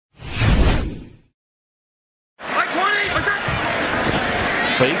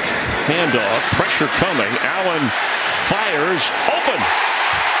Fake handoff, pressure coming. Allen fires, open,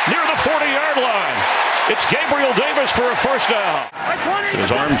 near the 40-yard line. It's Gabriel Davis for a first down.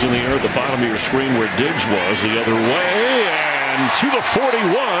 His arms in the air at the bottom of your screen where Diggs was, the other way, and to the 41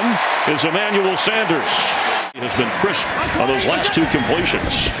 is Emmanuel Sanders. He has been crisp on those last two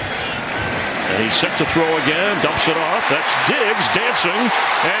completions. And he's set to throw again, dumps it off. That's Diggs dancing,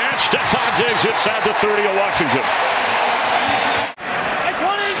 and Stefon Diggs inside the 30 of Washington.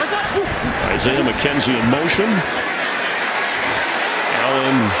 Isaiah McKenzie in motion.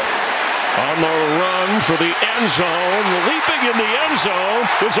 Allen on the run for the end zone. Leaping in the end zone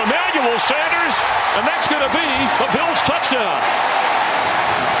is Emmanuel Sanders, and that's going to be a Bills touchdown.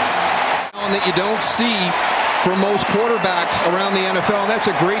 That you don't see for most quarterbacks around the NFL. That's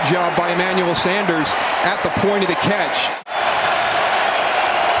a great job by Emmanuel Sanders at the point of the catch.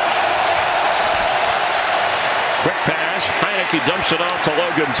 Quick pass. Heineke dumps it off to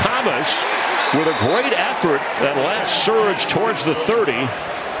Logan Thomas with a great effort. That last surge towards the 30.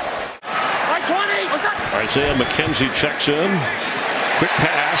 Isaiah McKenzie checks in. Quick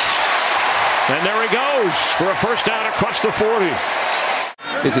pass. And there he goes for a first down across the 40.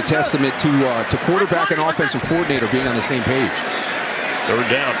 It's a testament to quarterback and offensive coordinator being on the same page. Third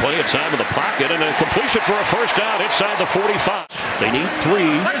down, plenty of time in the pocket, and a completion for a first down inside the 45. They need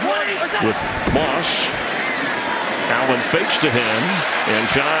 3 with Moss. Allen fakes to him, and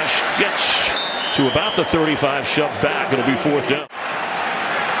Josh gets to about the 35, shoved back. It'll be fourth down.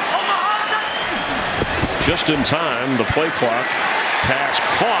 Just in time, the play clock pass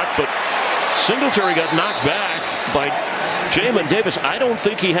caught, but Singletary got knocked back by Jamin Davis. I don't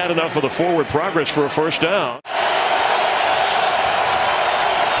think he had enough of the forward progress for a first down.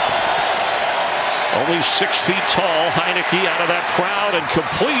 Only 6 feet tall. Heineke out of that crowd and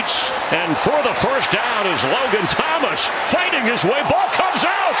completes. And for the first down is Logan Thomas fighting his way. Ball comes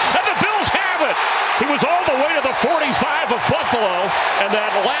out, and the Bills have it. He was all the way to the 45 of Buffalo, and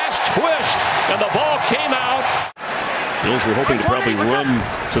that last twist, and the ball came out. Bills were hoping to probably run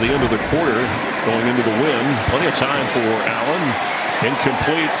to the end of the quarter going into the win. Plenty of time for Allen.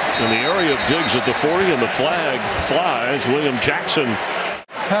 Incomplete in the area of Diggs at the 40, and the flag flies. William Jackson.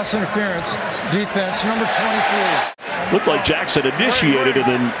 Pass interference, defense, number 23. Looked like Jackson initiated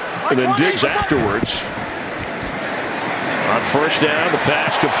and then Diggs afterwards. On first down, the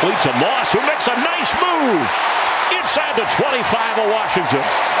pass complete to Moss, who makes a nice move inside the 25 of Washington.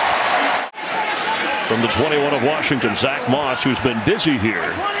 From the 21 of Washington, Zach Moss, who's been busy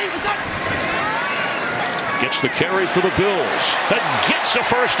here, gets the carry for the Bills and gets the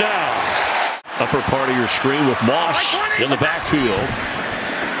first down. Upper part of your screen with Moss in the backfield.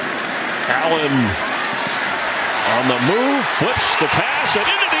 Allen on the move, flips the pass, and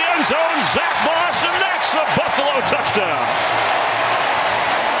into the end zone, Zach Moss, and that's a Buffalo touchdown.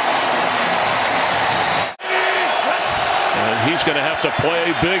 And he's going to have to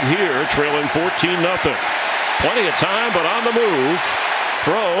play big here, trailing 14-0. Plenty of time, but on the move.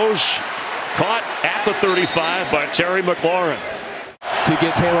 Throws, caught at the 35 by Terry McLaurin. To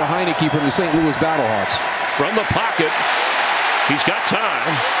get Taylor Heineke from the St. Louis Battlehawks. From the pocket, he's got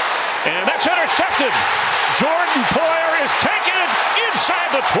time. And that's intercepted. Jordan Poyer is taken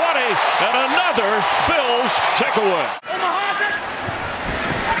inside the 20, and another Bills takeaway.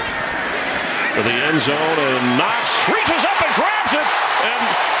 For the end zone, and Knox reaches up and grabs it, and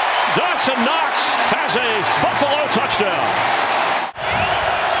Dawson Knox has a Buffalo touchdown.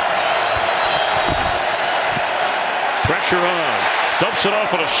 Pressure on. Dumps it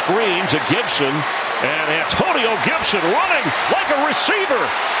off on a screen to Gibson, and Antonio Gibson running like a receiver.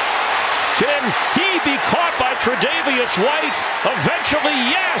 Can he be caught by Tre'Davious White? Eventually,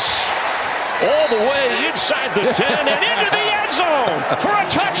 yes. All the way inside the 10 and into the end zone for a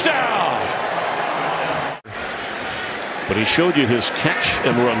touchdown. But he showed you his catch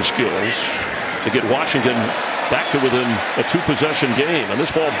and run skills to get Washington back to within a 2-possession game. And this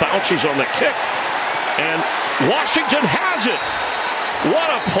ball bounces on the kick. And Washington has it.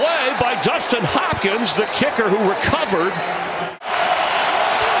 What a play by Dustin Hopkins, the kicker who recovered.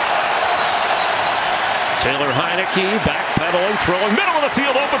 Taylor Heineke backpedaling, throwing, middle of the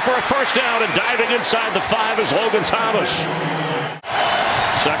field open for a first down, and diving inside the 5 is Logan Thomas.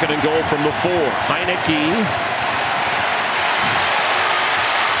 Second and goal from the 4. Heineke.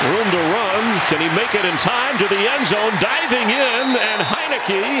 Room to run. Can he make it in time to the end zone? Diving in, and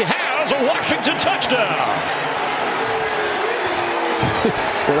Heineke has a Washington touchdown.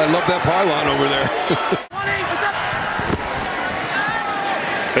 Well, I love that pylon over there.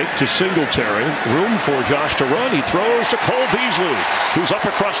 Fake to Singletary. Room for Josh to run. He throws to Cole Beasley, who's up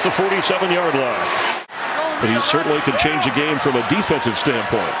across the 47-yard line. but he certainly can change the game from a defensive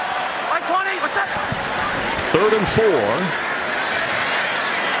standpoint. 3rd and 4.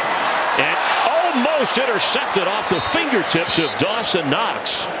 And almost intercepted off the fingertips of Dawson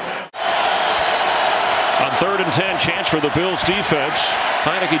Knox. On 3rd and 10, chance for the Bills defense.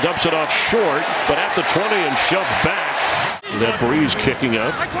 Heinicke dumps it off short, but at the 20 and shoved back. That breeze kicking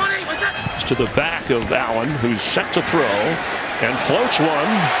up. It's to the back of Allen, who's set to throw, and floats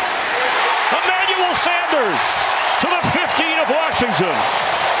one. Emmanuel Sanders to the 15 of Washington.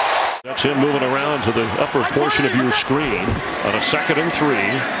 That's him moving around to the upper portion of your screen on a 2nd and 3.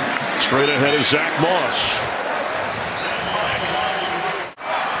 Straight ahead is Zach Moss.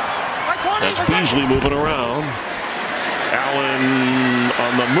 That's Beasley moving around. Allen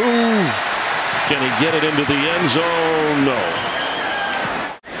on the move. Can he get it into the end zone? No.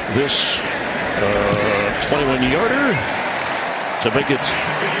 This 21-yarder to make it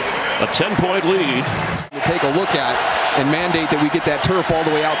a 10-point lead. We'll take a look at and mandate that we get that turf all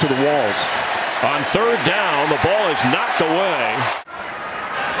the way out to the walls. On 3rd down, the ball is knocked away.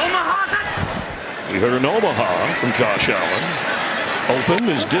 We heard an Omaha from Josh Allen. Open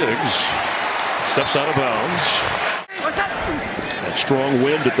is Diggs. Steps out of bounds. That strong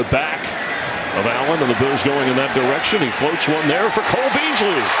wind at the back of Allen, and the Bills going in that direction. He floats one there for Cole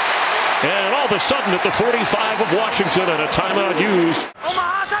Beasley. And all of a sudden at the 45 of Washington, and a timeout used.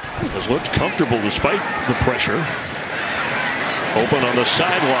 Has looked comfortable despite the pressure. Open on the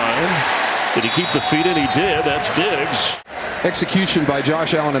sideline. Did he keep the feet in? He did. That's Diggs. Execution by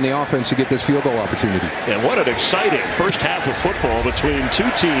Josh Allen and the offense to get this field goal opportunity. And what an exciting first half of football between two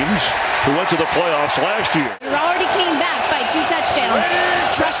teams who went to the playoffs last year. You already came back by 2 touchdowns.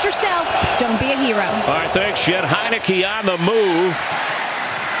 Trust yourself. Don't be a hero. All right, thanks, Jen. Heinicke on the move.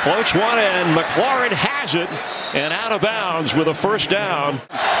 Floats one, and McLaurin has it. And out of bounds with a first down.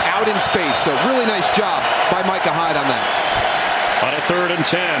 Out in space, so really nice job by Micah Hyde on that. On a 3rd and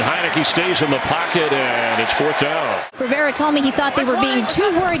 10, Heinicke stays in the pocket, and it's 4th down. Rivera told me he thought they were being too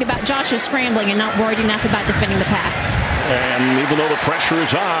worried about Josh's scrambling and not worried enough about defending the pass. And even though the pressure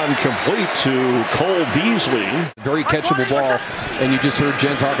is on, complete to Cole Beasley. Very catchable ball, and you just heard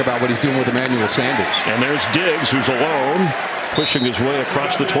Jen talk about what he's doing with Emmanuel Sanders. And there's Diggs, who's alone, pushing his way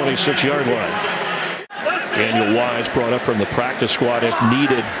across the 26-yard line. Daniel Wise brought up from the practice squad if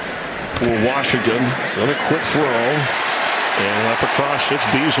needed for Washington. Another quick throw. And up across, it's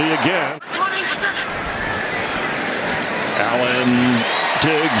Beasley again. Allen,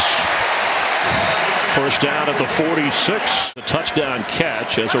 Diggs. First down at the 46. The touchdown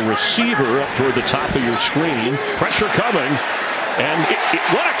catch as a receiver up toward the top of your screen. Pressure coming. And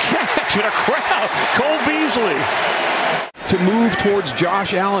what a catch in a crowd. Cole Beasley. To move towards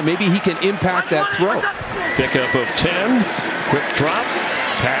Josh Allen, maybe he can impact that throw. Pickup of 10. Quick drop.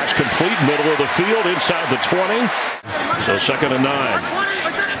 Pass complete, middle of the field, inside the 20. So 2nd and 9.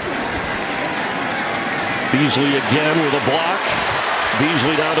 Beasley again with a block.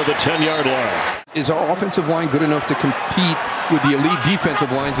 Beasley down to the 10-yard line. Is our offensive line good enough to compete with the elite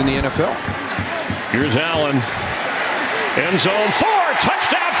defensive lines in the NFL? Here's Allen. End zone 4.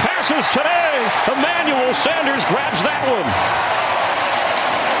 Touchdown passes today. Emmanuel Sanders grabs that one.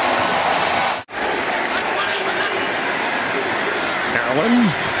 Allen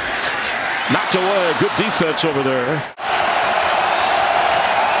knocked away. Good defense over there.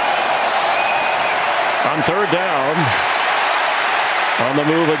 On 3rd down. On the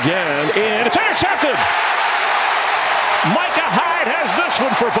move again. And it's intercepted. Micah Hyde has this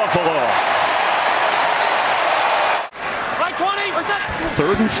one for Buffalo.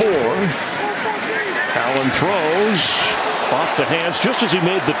 3rd and 4. Allen throws off the hands just as he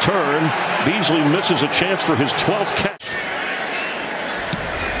made the turn. Beasley misses a chance for his 12th catch.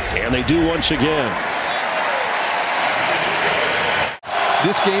 And they do once again.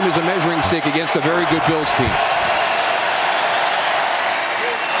 This game is a measuring stick against a very good Bills team.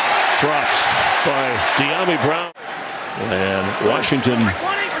 Dropped by De'Ami Brown. And Washington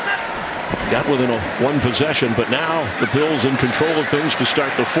got within one possession, but now the Bills in control of things to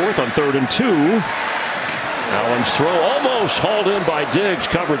start the 4th on 3rd and 2. Allen's throw almost hauled in by Diggs.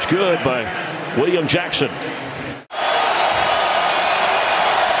 Coverage good by William Jackson.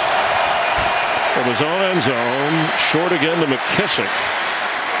 From his own end zone, short again to McKissick,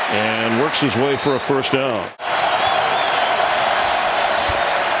 and works his way for a first down.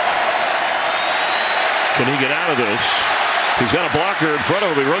 Can he get out of this? He's got a blocker in front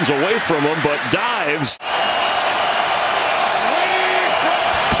of him. He runs away from him, but dives.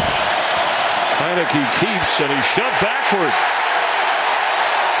 Heinicke keeps, and he's shoved backward.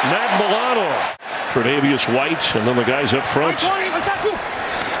 Matt Milano. Tre'Davious White, and then the guys up front.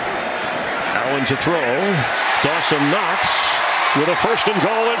 Allen Allen to throw. Dawson Knox with a first and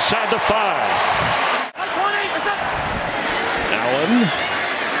goal inside the 5. Allen.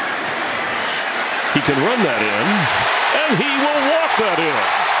 He can run that in, and he will walk that in.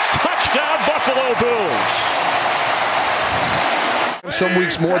 Touchdown, Buffalo Bills. Some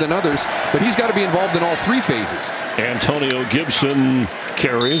weeks more than others, but he's got to be involved in all 3 phases. Antonio Gibson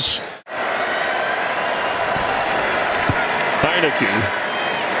carries. Heineke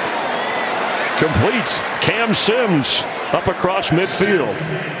completes. Cam Sims up across midfield.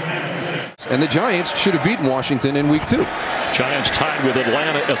 And the Giants should have beaten Washington in week 2. Giants tied with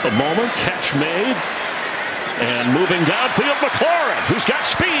Atlanta at the moment. Catch made. And moving downfield, McLaurin, who's got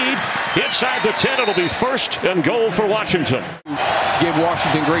speed. Inside the 10, it'll be first and goal for Washington. Gave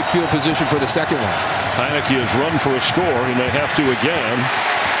Washington great field position for the second one. Heineke has run for a score. He may have to again.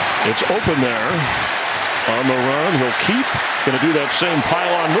 It's open there. On the run, he'll keep. Going to do that same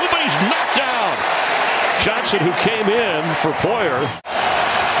pylon move, but he's knocked down. Johnson, who came in for Poyer.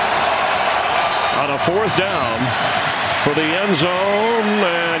 On a 4th down for the end zone,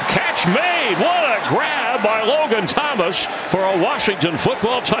 and catch made. What a grab by Logan Thomas for a Washington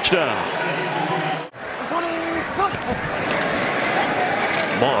football touchdown.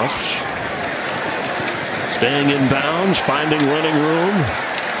 Moss staying in bounds, finding running room,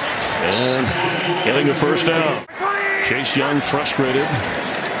 and getting the first down. Chase Young frustrated.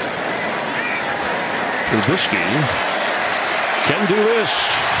 Trubisky can do this.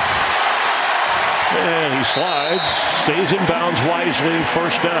 And he slides, stays in bounds wisely,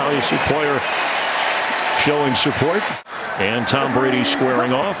 first down. You see Poyer showing support. And Tom Brady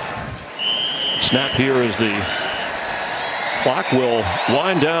squaring off. Snap here as the clock will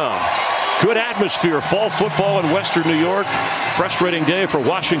wind down. Good atmosphere, fall football in Western New York. Frustrating day for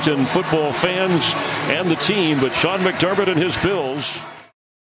Washington football fans and the team, but Sean McDermott and his Bills